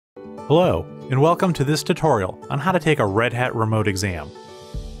Hello, and welcome to this tutorial on how to take a Red Hat remote exam.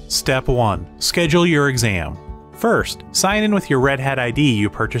 Step 1. Schedule your exam. First, sign in with your Red Hat ID you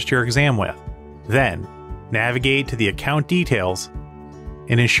purchased your exam with. Then, navigate to the account details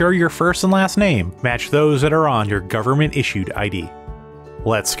and ensure your first and last name match those that are on your government-issued ID.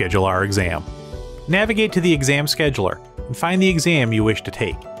 Let's schedule our exam. Navigate to the exam scheduler and find the exam you wish to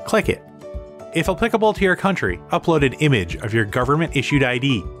take. Click it. If applicable to your country, upload an image of your government-issued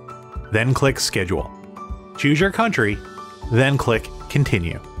ID. Then click Schedule. Choose your country, then click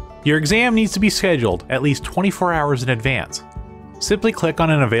Continue. Your exam needs to be scheduled at least 24 hours in advance. Simply click on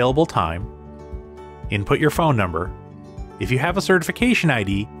an available time, input your phone number. If you have a certification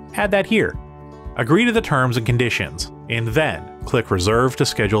ID, add that here. Agree to the terms and conditions, and then click Reserve to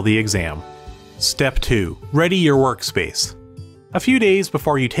schedule the exam. Step 2. Ready your workspace. A few days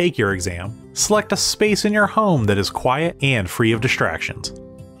before you take your exam, select a space in your home that is quiet and free of distractions.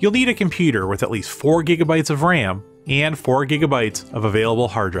 You'll need a computer with at least 4 GB of RAM and 4 GB of available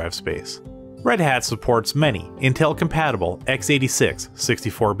hard drive space. Red Hat supports many Intel-compatible x86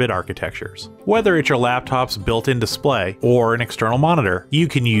 64-bit architectures. Whether it's your laptop's built-in display or an external monitor, you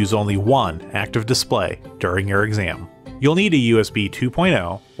can use only one active display during your exam. You'll need a USB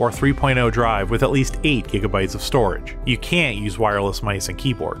 2.0 or 3.0 drive with at least 8 GB of storage. You can't use wireless mice and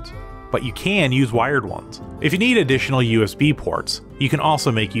keyboards, but you can use wired ones. If you need additional USB ports, you can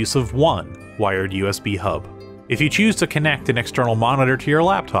also make use of one wired USB hub. If you choose to connect an external monitor to your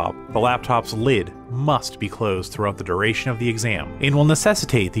laptop, the laptop's lid must be closed throughout the duration of the exam and will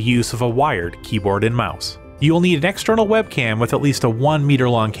necessitate the use of a wired keyboard and mouse. You will need an external webcam with at least a 1 meter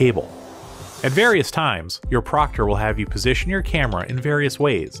long cable. At various times, your proctor will have you position your camera in various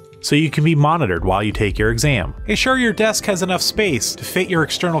ways, so you can be monitored while you take your exam. Ensure your desk has enough space to fit your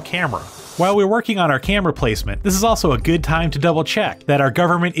external camera. While we're working on our camera placement, this is also a good time to double check that our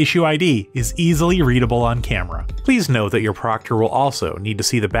government issue ID is easily readable on camera. Please note that your proctor will also need to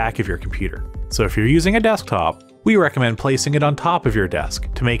see the back of your computer. So if you're using a desktop, we recommend placing it on top of your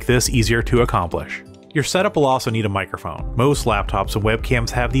desk to make this easier to accomplish. Your setup will also need a microphone. Most laptops and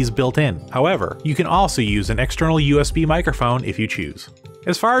webcams have these built in. However, you can also use an external USB microphone if you choose.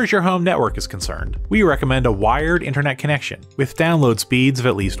 As far as your home network is concerned, we recommend a wired internet connection with download speeds of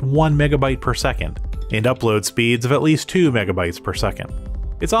at least 1 MB per second and upload speeds of at least 2 MB per second.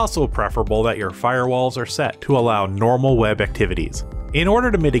 It's also preferable that your firewalls are set to allow normal web activities. In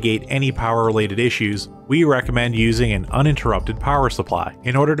order to mitigate any power-related issues, we recommend using an uninterrupted power supply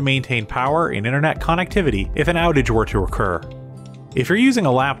in order to maintain power and internet connectivity if an outage were to occur. If you're using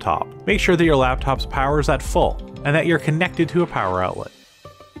a laptop, make sure that your laptop's power is at full and that you're connected to a power outlet.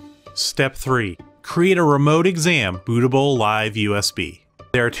 Step 3. Create a remote exam bootable live USB.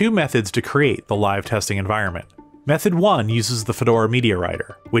 There are two methods to create the live testing environment. Method 1 uses the Fedora Media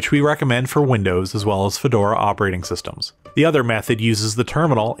Writer, which we recommend for Windows as well as Fedora operating systems. The other method uses the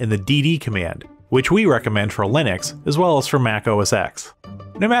terminal in the dd command, which we recommend for Linux as well as for Mac OS X.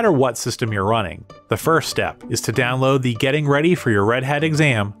 No matter what system you're running, the first step is to download the Getting Ready for Your Red Hat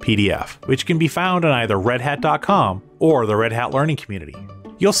Exam PDF, which can be found on either redhat.com or the Red Hat Learning Community.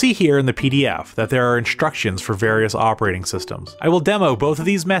 You'll see here in the PDF that there are instructions for various operating systems. I will demo both of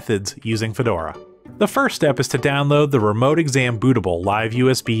these methods using Fedora. The first step is to download the Remote Exam Bootable Live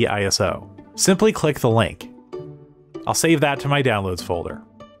USB ISO. Simply click the link. I'll save that to my downloads folder.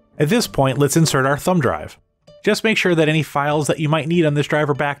 At this point, let's insert our thumb drive. Just make sure that any files that you might need on this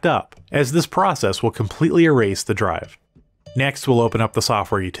drive are backed up, as this process will completely erase the drive. Next, we'll open up the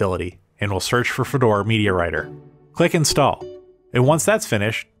software utility, and we'll search for Fedora Media Writer. Click Install. And once that's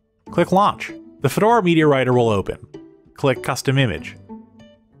finished, click Launch. The Fedora Media Writer will open. Click Custom Image.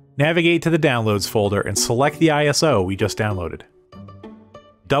 Navigate to the Downloads folder and select the ISO we just downloaded.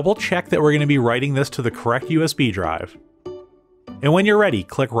 Double check that we're going to be writing this to the correct USB drive. And when you're ready,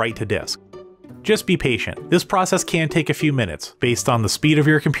 click Write to Disk. Just be patient. This process can take a few minutes based on the speed of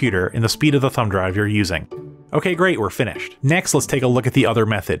your computer and the speed of the thumb drive you're using. Okay, great, we're finished. Next, let's take a look at the other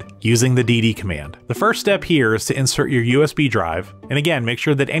method, using the dd command. The first step here is to insert your USB drive, and again, make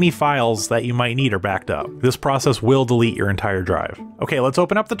sure that any files that you might need are backed up. This process will delete your entire drive. Okay, let's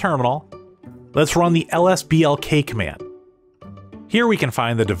open up the terminal. Let's run the lsblk command. Here we can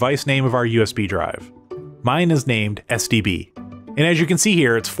find the device name of our USB drive. Mine is named SDB, and as you can see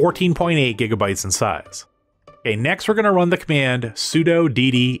here, it's 14.8 GB in size. Okay, next we're going to run the command sudo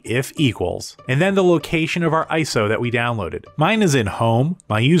dd if equals, and then the location of our ISO that we downloaded. Mine is in home,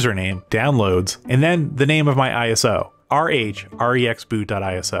 my username, downloads, and then the name of my ISO, RHCSA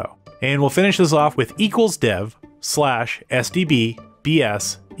And we'll finish this off with equals dev /sdb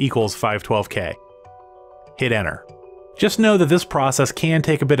bs equals 512k. Hit enter. Just know that this process can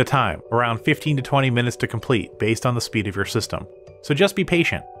take a bit of time, around 15 to 20 minutes to complete based on the speed of your system, so just be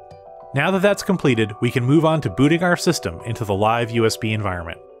patient. Now that that's completed, we can move on to booting our system into the live USB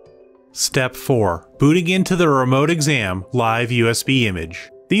environment. Step 4. Booting into the remote exam live USB image.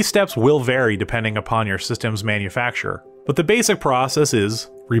 These steps will vary depending upon your system's manufacturer, but the basic process is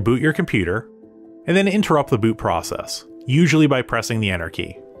reboot your computer, and then interrupt the boot process, usually by pressing the Enter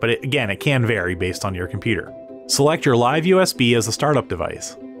key, but again, it can vary based on your computer. Select your live USB as the startup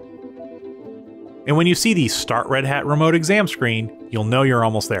device. And when you see the Start Red Hat Remote Exam screen, you'll know you're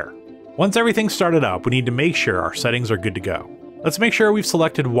almost there. Once everything's started up, we need to make sure our settings are good to go. Let's make sure we've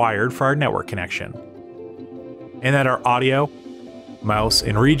selected wired for our network connection, and that our audio, mouse,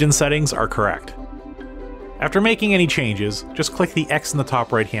 and region settings are correct. After making any changes, just click the X in the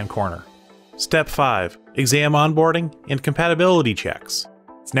top right hand corner. Step 5. Exam onboarding and compatibility checks.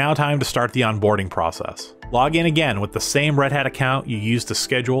 It's now time to start the onboarding process. Log in again with the same Red Hat account you used to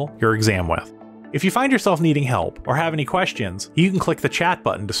schedule your exam with. If you find yourself needing help or have any questions, you can click the chat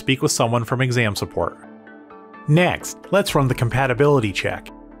button to speak with someone from exam support. Next, let's run the compatibility check.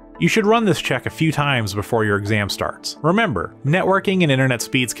 You should run this check a few times before your exam starts. Remember, networking and internet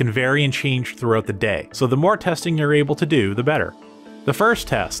speeds can vary and change throughout the day, so the more testing you're able to do, the better. The first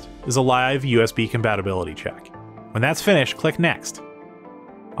test is a live USB compatibility check. When that's finished, click Next.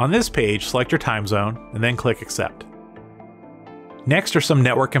 On this page, select your time zone, and then click Accept. Next are some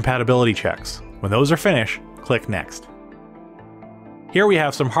network compatibility checks. When those are finished, click Next. Here we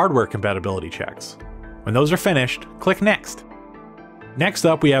have some hardware compatibility checks. When those are finished, click Next. Next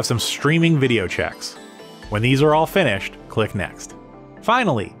up, we have some streaming video checks. When these are all finished, click Next.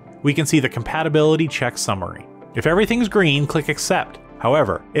 Finally, we can see the compatibility check summary. If everything's green, click Accept.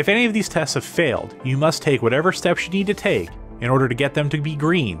 However, if any of these tests have failed, you must take whatever steps you need to take in order to get them to be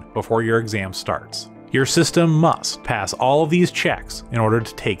green before your exam starts. Your system must pass all of these checks in order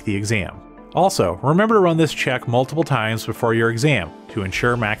to take the exam. Also, remember to run this check multiple times before your exam to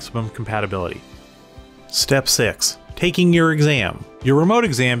ensure maximum compatibility. Step 6. Taking your exam. Your remote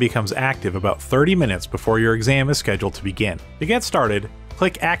exam becomes active about 30 minutes before your exam is scheduled to begin. To get started,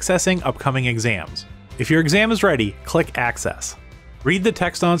 click Accessing Upcoming Exams. If your exam is ready, click Access. Read the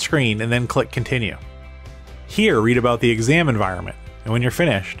text on screen and then click Continue. Here, read about the exam environment, and when you're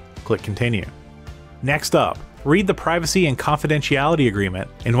finished, click Continue. Next up, read the Privacy and Confidentiality Agreement,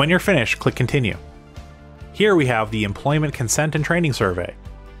 and when you're finished, click Continue. Here we have the Employment Consent and Training Survey.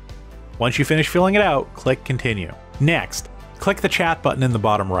 Once you finish filling it out, click Continue. Next, click the chat button in the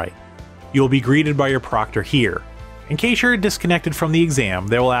bottom right. You will be greeted by your proctor here. In case you're disconnected from the exam,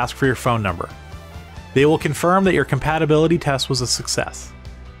 they will ask for your phone number. They will confirm that your compatibility test was a success.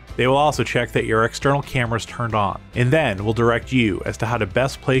 They will also check that your external camera is turned on, and then will direct you as to how to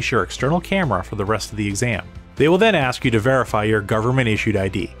best place your external camera for the rest of the exam. They will then ask you to verify your government-issued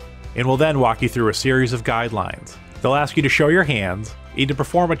ID, and will then walk you through a series of guidelines. They'll ask you to show your hands, and to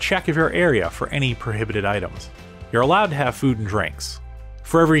perform a check of your area for any prohibited items. You're allowed to have food and drinks.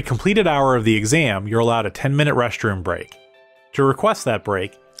 For every completed hour of the exam, you're allowed a 10-minute restroom break. To request that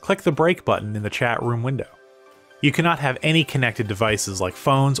break, click the break button in the chat room window. You cannot have any connected devices like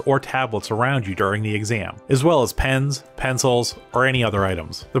phones or tablets around you during the exam, as well as pens, pencils, or any other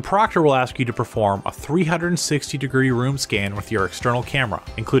items. The proctor will ask you to perform a 360-degree room scan with your external camera,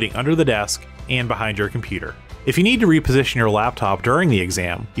 including under the desk and behind your computer. If you need to reposition your laptop during the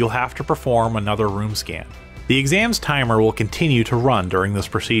exam, you'll have to perform another room scan. The exam's timer will continue to run during this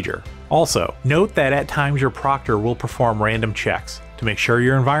procedure. Also, note that at times your proctor will perform random checks to make sure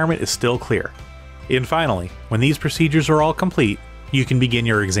your environment is still clear. And finally, when these procedures are all complete, you can begin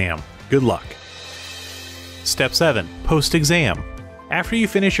your exam. Good luck. Step 7. Post-exam. After you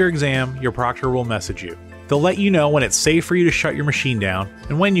finish your exam, your proctor will message you. They'll let you know when it's safe for you to shut your machine down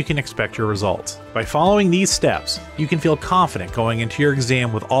and when you can expect your results. By following these steps, you can feel confident going into your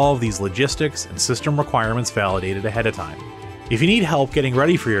exam with all of these logistics and system requirements validated ahead of time. If you need help getting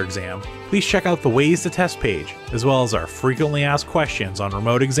ready for your exam, please check out the Ways to Test page, as well as our frequently asked questions on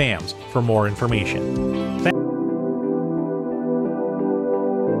remote exams for more information.